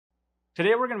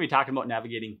Today, we're going to be talking about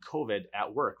navigating COVID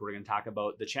at work. We're going to talk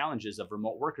about the challenges of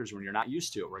remote workers when you're not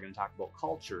used to it. We're going to talk about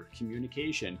culture,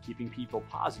 communication, keeping people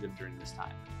positive during this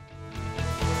time.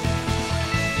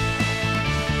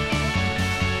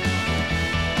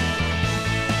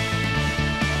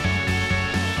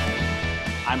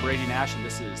 I'm Brady Nash, and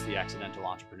this is The Accidental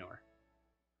Entrepreneur.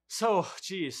 So,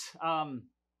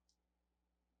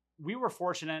 we were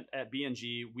fortunate at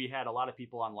B&G. We had a lot of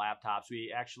people on laptops.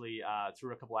 We actually,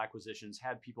 through a couple acquisitions,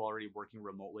 had people already working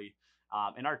remotely.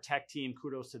 And our tech team,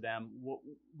 kudos to them,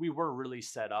 we were really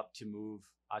set up to move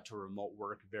to remote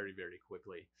work very, very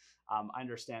quickly. I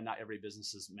understand not every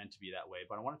business is meant to be that way,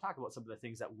 but I want to talk about some of the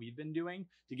things that we've been doing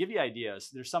to give you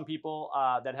ideas. There's some people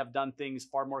that have done things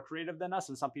far more creative than us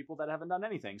and some people that haven't done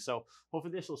anything. So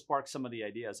hopefully this will spark some of the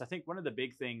ideas. I think one of the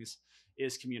big things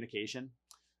is communication.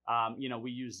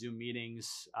 We use Zoom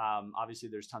meetings. Obviously,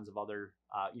 there's tons of other,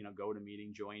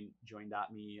 GoToMeeting,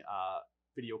 Join.me,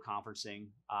 video conferencing,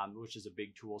 which is a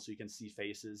big tool so you can see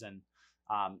faces and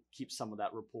keep some of that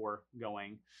rapport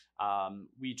going.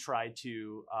 We try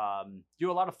to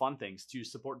do a lot of fun things to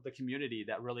support the community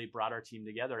that really brought our team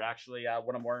together. Actually,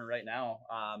 what I'm wearing right now,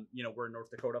 we're in North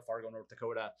Dakota, Fargo, North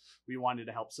Dakota. We wanted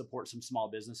to help support some small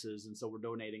businesses, and so we're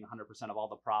donating 100% of all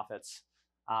the profits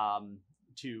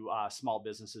to small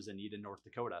businesses in need in North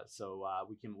Dakota. So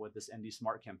we came up with this ND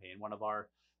Smart campaign. One of our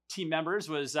team members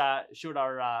showed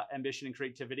our ambition and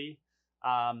creativity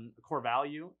core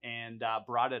value and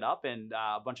brought it up, and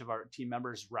a bunch of our team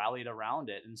members rallied around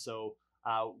it. And so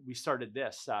we started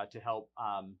this to help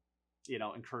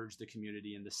encourage the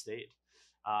community in the state.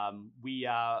 We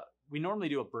normally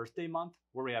do a birthday month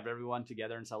where we have everyone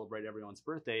together and celebrate everyone's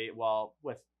birthday. Well,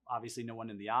 with obviously no one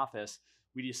in the office,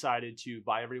 we decided to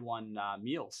buy everyone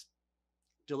meals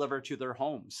delivered to their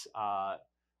homes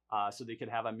so they could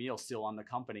have a meal still on the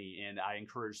company. And I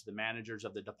encouraged the managers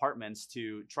of the departments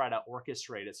to try to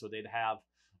orchestrate it so they'd have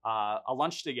a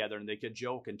lunch together and they could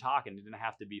joke and talk and it didn't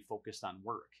have to be focused on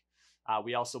work.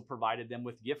 We also provided them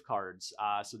with gift cards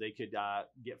so they could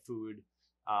get food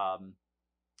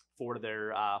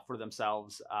for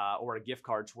themselves or a gift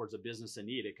card towards a business in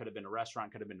need. It could have been a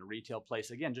restaurant, could have been a retail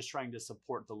place. Again, just trying to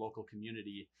support the local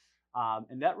community.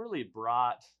 And that really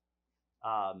brought,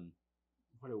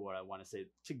 what I want to say,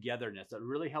 togetherness. That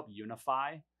really helped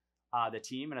unify the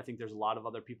team. And I think there's a lot of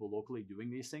other people locally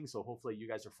doing these things. So hopefully you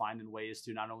guys are finding ways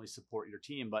to not only support your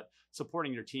team, but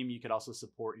supporting your team, you could also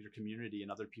support your community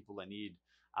and other people in need.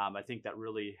 I think that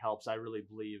really helps. I really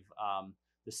believe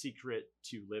the secret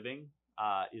to living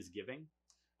is giving.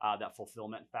 That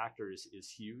fulfillment factor is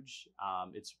huge.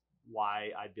 It's why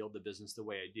I build the business the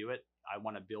way I do it. I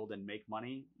want to build and make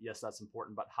money. Yes, that's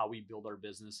important, but how we build our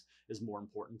business is more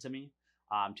important to me.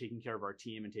 Taking care of our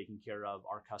team and taking care of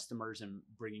our customers and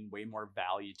bringing way more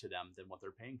value to them than what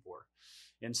they're paying for.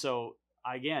 And so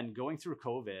again, going through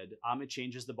COVID, it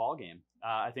changes the ballgame.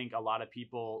 I think a lot of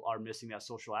people are missing that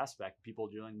social aspect, people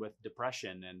dealing with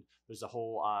depression, and there's a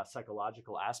whole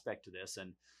psychological aspect to this.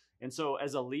 And so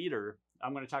as a leader,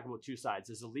 I'm going to talk about two sides.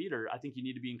 As a leader, I think you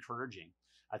need to be encouraging.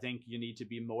 I think you need to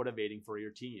be motivating for your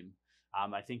team.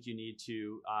 I think you need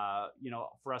to,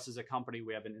 for us as a company,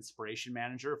 we have an inspiration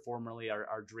manager, formerly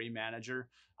our dream manager,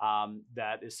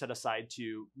 that is set aside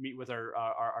to meet with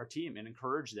our team and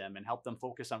encourage them and help them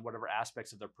focus on whatever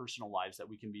aspects of their personal lives that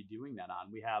we can be doing that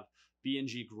on. We have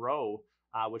B&G Grow,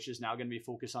 which is now going to be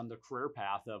focused on the career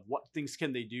path of what things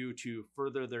can they do to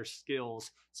further their skills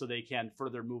so they can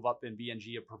further move up in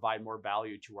B&G and provide more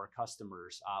value to our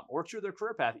customers or through their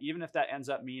career path, even if that ends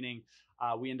up meaning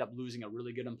we end up losing a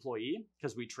really good employee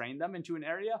because we trained them into an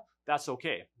area. That's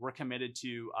okay. We're committed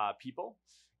to people,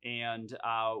 and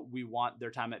we want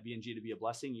their time at B&G to be a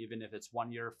blessing, even if it's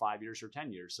 1 year, 5 years, or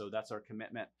 10 years. So that's our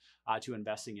commitment to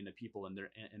investing in the people in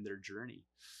their journey.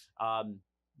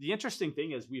 The interesting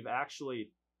thing is we've actually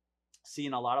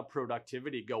seen a lot of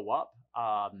productivity go up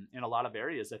in a lot of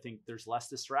areas. I think there's less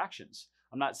distractions.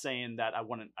 I'm not saying that I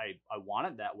want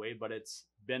it that way, but it's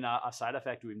been a side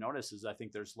effect we've noticed is I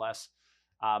think there's less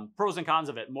pros and cons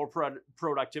of it. More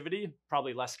productivity,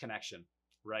 probably less connection,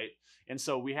 right? And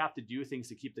so we have to do things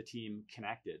to keep the team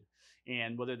connected.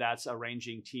 And whether that's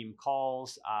arranging team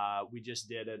calls, we just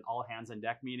did an all hands on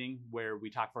deck meeting where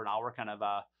we talked for an hour, kind of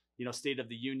state of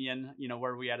the union,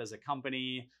 where we at as a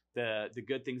company, the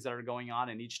good things that are going on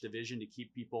in each division to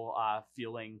keep people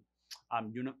feeling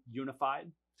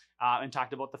unified, and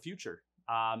talked about the future.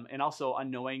 And also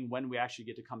unknowing when we actually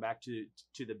get to come back to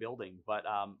the building, but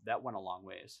that went a long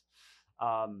ways.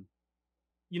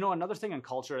 Another thing on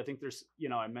culture, I think there's,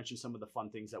 I mentioned some of the fun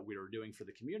things that we were doing for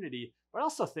the community, but I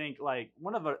also think like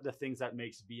one of the things that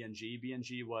makes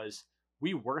B&G was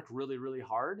we work really, really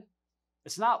hard,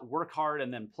 it's not work hard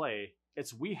and then play.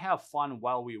 It's we have fun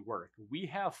while we work. We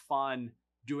have fun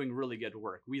doing really good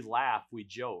work. We laugh, we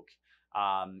joke.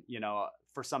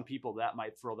 For some people that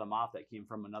might throw them off that came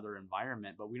from another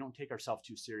environment, but we don't take ourselves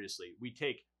too seriously. We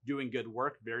take doing good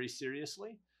work very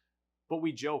seriously, but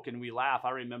we joke and we laugh.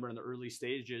 I remember in the early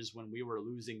stages when we were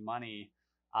losing money,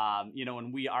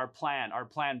 when our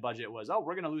plan budget was, oh,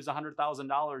 we're going to lose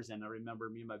 $100,000. And I remember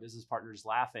me and my business partners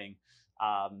laughing.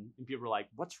 And people were like,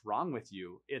 what's wrong with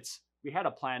you? We had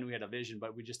a plan, we had a vision,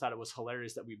 but we just thought it was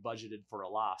hilarious that we budgeted for a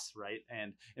loss, right?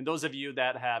 And those of you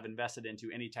that have invested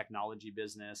into any technology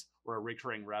business or a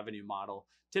recurring revenue model,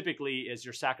 typically is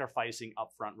you're sacrificing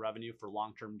upfront revenue for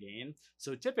long-term gain.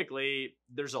 So typically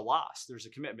there's a loss, there's a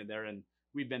commitment there. And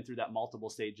we've been through that multiple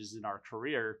stages in our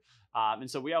career. And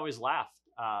so we always laughed.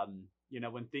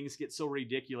 When things get so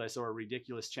ridiculous or a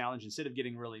ridiculous challenge, instead of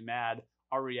getting really mad,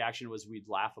 our reaction was we'd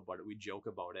laugh about it, we'd joke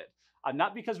about it.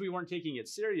 Not because we weren't taking it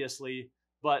seriously,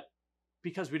 but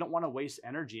because we don't want to waste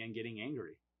energy in getting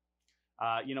angry.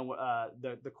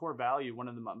 The core value, one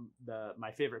of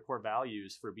my favorite core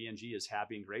values for BNG is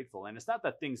happy and grateful. And it's not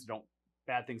that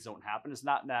bad things don't happen. It's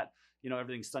not that,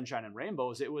 everything's sunshine and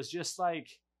rainbows. It was just like,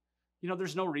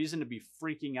 there's no reason to be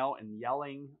freaking out and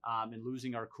yelling and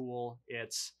losing our cool.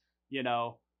 It's,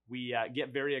 we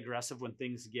get very aggressive when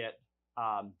things get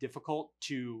difficult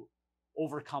to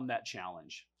overcome that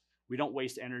challenge. We don't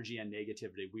waste energy on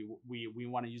negativity. We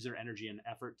want to use our energy and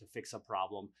effort to fix a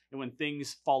problem. And when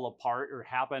things fall apart or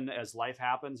happen as life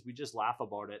happens, we just laugh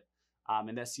about it.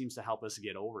 And that seems to help us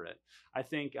get over it. I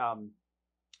think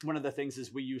one of the things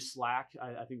is we use Slack.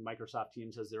 I think Microsoft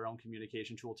Teams has their own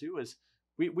communication tool too, is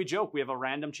we joke. We have a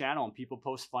random channel and people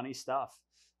post funny stuff.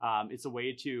 It's a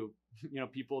way to,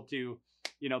 people to,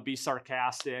 be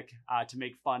sarcastic, to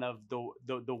make fun of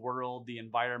the world, the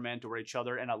environment, or each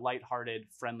other in a lighthearted,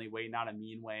 friendly way, not a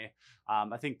mean way.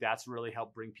 I think that's really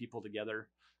helped bring people together.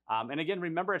 And again,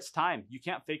 remember, it's time. You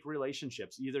can't fake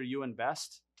relationships. Either you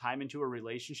invest time into a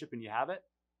relationship and you have it,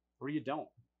 or you don't.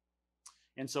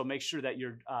 And so make sure that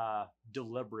you're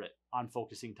deliberate on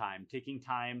focusing time, taking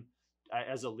time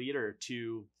as a leader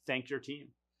to thank your team.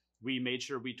 We made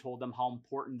sure we told them how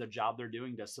important the job they're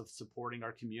doing to supporting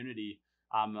our community,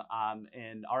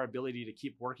 and our ability to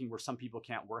keep working where some people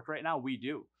can't work right now. We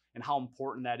do, and how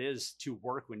important that is to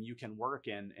work when you can work,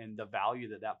 and the value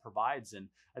that provides. And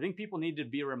I think people need to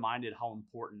be reminded how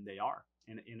important they are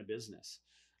in a business,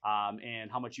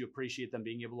 and how much you appreciate them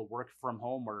being able to work from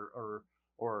home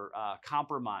or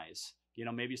compromise.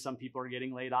 Maybe some people are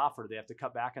getting laid off or they have to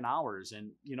cut back on hours.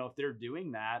 And, if they're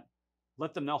doing that,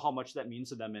 let them know how much that means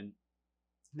to them and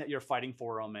that you're fighting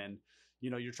for them. And,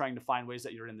 you're trying to find ways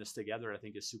that you're in this together, I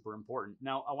think is super important.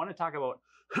 Now, I want to talk about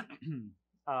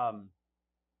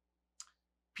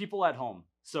people at home.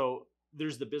 So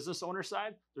there's the business owner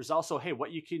side. There's also, hey,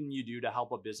 what can you do to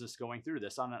help a business going through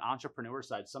this? On an entrepreneur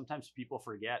side, sometimes people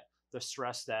forget the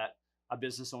stress that a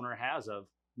business owner has of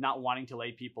not wanting to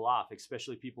lay people off,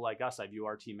 especially people like us. I view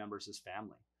our team members as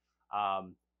family.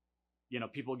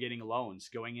 People getting loans,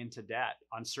 going into debt,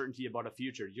 uncertainty about a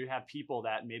future. You have people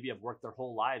that maybe have worked their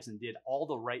whole lives and did all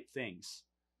the right things,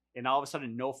 and all of a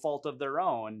sudden, no fault of their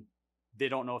own, they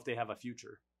don't know if they have a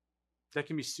future. That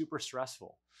can be super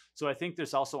stressful. So I think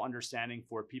there's also understanding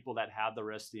for people that have the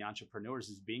risk, the entrepreneurs,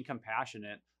 is being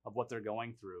compassionate of what they're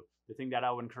going through. The thing that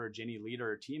I would encourage any leader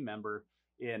or team member,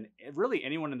 and really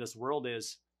anyone in this world,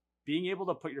 is being able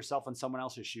to put yourself in someone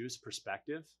else's shoes,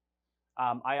 perspective.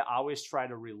 I always try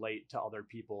to relate to other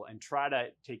people and try to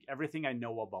take everything I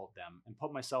know about them and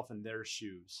put myself in their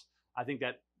shoes. I think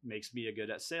that makes me good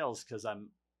at sales because I'm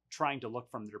trying to look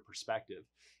from their perspective.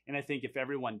 And I think if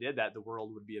everyone did that, the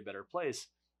world would be a better place.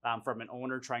 From an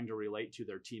owner trying to relate to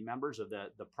their team members of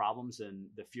the problems and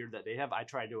the fear that they have, I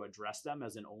try to address them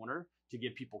as an owner to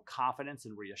give people confidence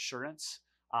and reassurance,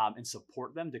 and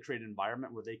support them to create an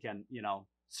environment where they can,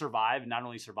 survive, not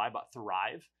only survive, but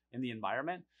thrive in the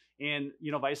environment. And,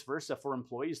 vice versa for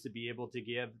employees to be able to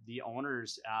give the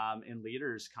owners and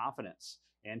leaders confidence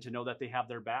and to know that they have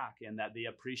their back and that they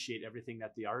appreciate everything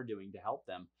that they are doing to help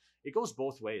them. It goes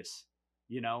both ways,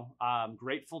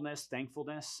 gratefulness,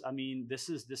 thankfulness. I mean, this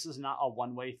is not a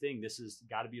one-way thing. This has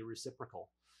got to be reciprocal.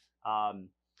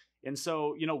 And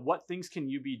so, what things can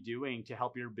you be doing to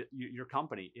help your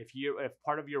company? If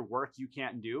part of your work you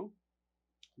can't do,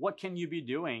 what can you be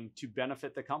doing to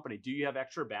benefit the company? Do you have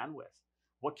extra bandwidth?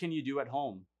 What can you do at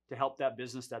home to help that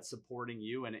business that's supporting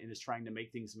you and is trying to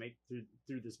make things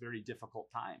through this very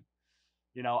difficult time?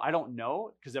 I don't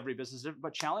know, because every business is different,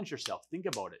 but challenge yourself. Think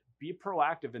about it. Be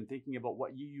proactive in thinking about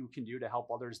what you can do to help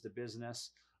others, the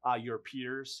business, your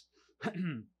peers.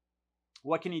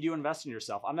 What can you do to invest in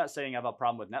yourself? I'm not saying I have a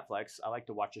problem with Netflix. I like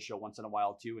to watch a show once in a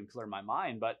while too and clear my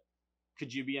mind, but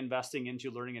could you be investing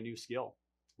into learning a new skill,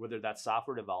 whether that's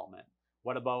software development?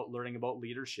 What about learning about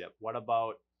leadership? What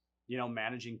about,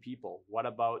 managing people? What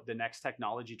about the next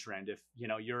technology trend? If,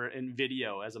 you're in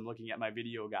video, as I'm looking at my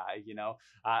video guy,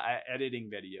 editing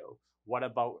video. What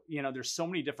about, there's so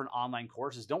many different online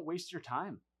courses. Don't waste your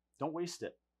time. Don't waste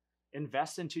it.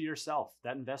 Invest into yourself.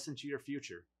 That invests into your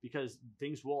future, because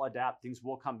things will adapt, things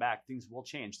will come back, things will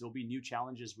change. There'll be new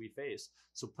challenges we face.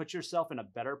 So put yourself in a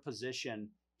better position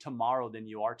tomorrow than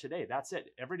you are today. That's it.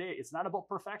 Every day, it's not about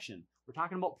perfection. We're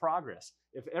talking about progress.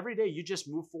 If every day you just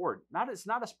move forward, it's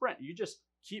not a sprint. You just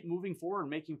keep moving forward and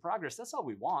making progress. That's all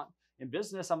we want. In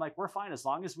business, I'm like, we're fine. As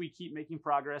long as we keep making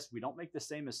progress, we don't make the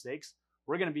same mistakes,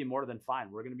 we're going to be more than fine.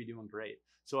 We're going to be doing great.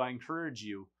 So I encourage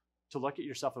you to look at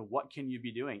yourself and what can you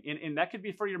be doing? And that could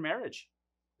be for your marriage.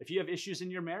 If you have issues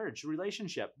in your marriage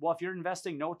relationship, well, if you're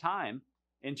investing no time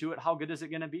into it, how good is it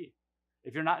going to be?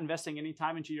 If you're not investing any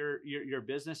time into your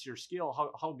business, your skill,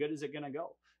 how good is it going to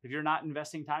go? If you're not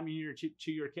investing time in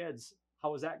to your kids,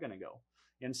 how is that going to go?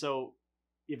 And so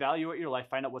evaluate your life,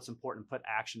 find out what's important, put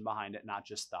action behind it, not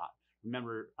just thought.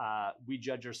 Remember, we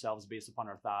judge ourselves based upon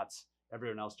our thoughts.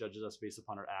 Everyone else judges us based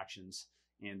upon our actions.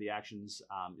 And the actions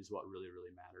is what really,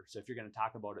 really matters. So if you're going to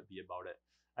talk about it, be about it.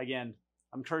 Again,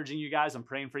 I'm encouraging you guys. I'm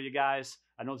praying for you guys.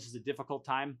 I know this is a difficult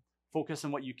time. Focus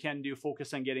on what you can do.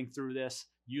 Focus on getting through this.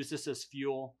 Use this as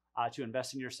fuel to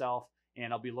invest in yourself.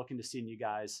 And I'll be looking to seeing you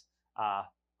guys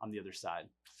on the other side.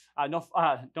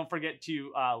 Don't forget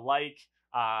to like,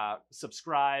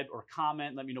 subscribe, or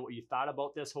comment. Let me know what you thought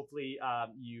about this. Hopefully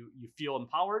you feel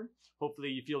empowered. Hopefully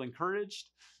you feel encouraged.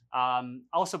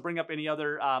 Also bring up any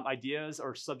other ideas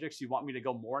or subjects you want me to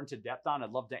go more into depth on.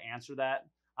 I'd love to answer that.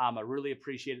 I really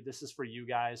appreciate it. This is for you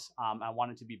guys. I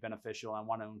want it to be beneficial. I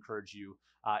want to encourage you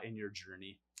in your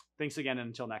journey. Thanks again, and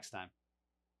until next time.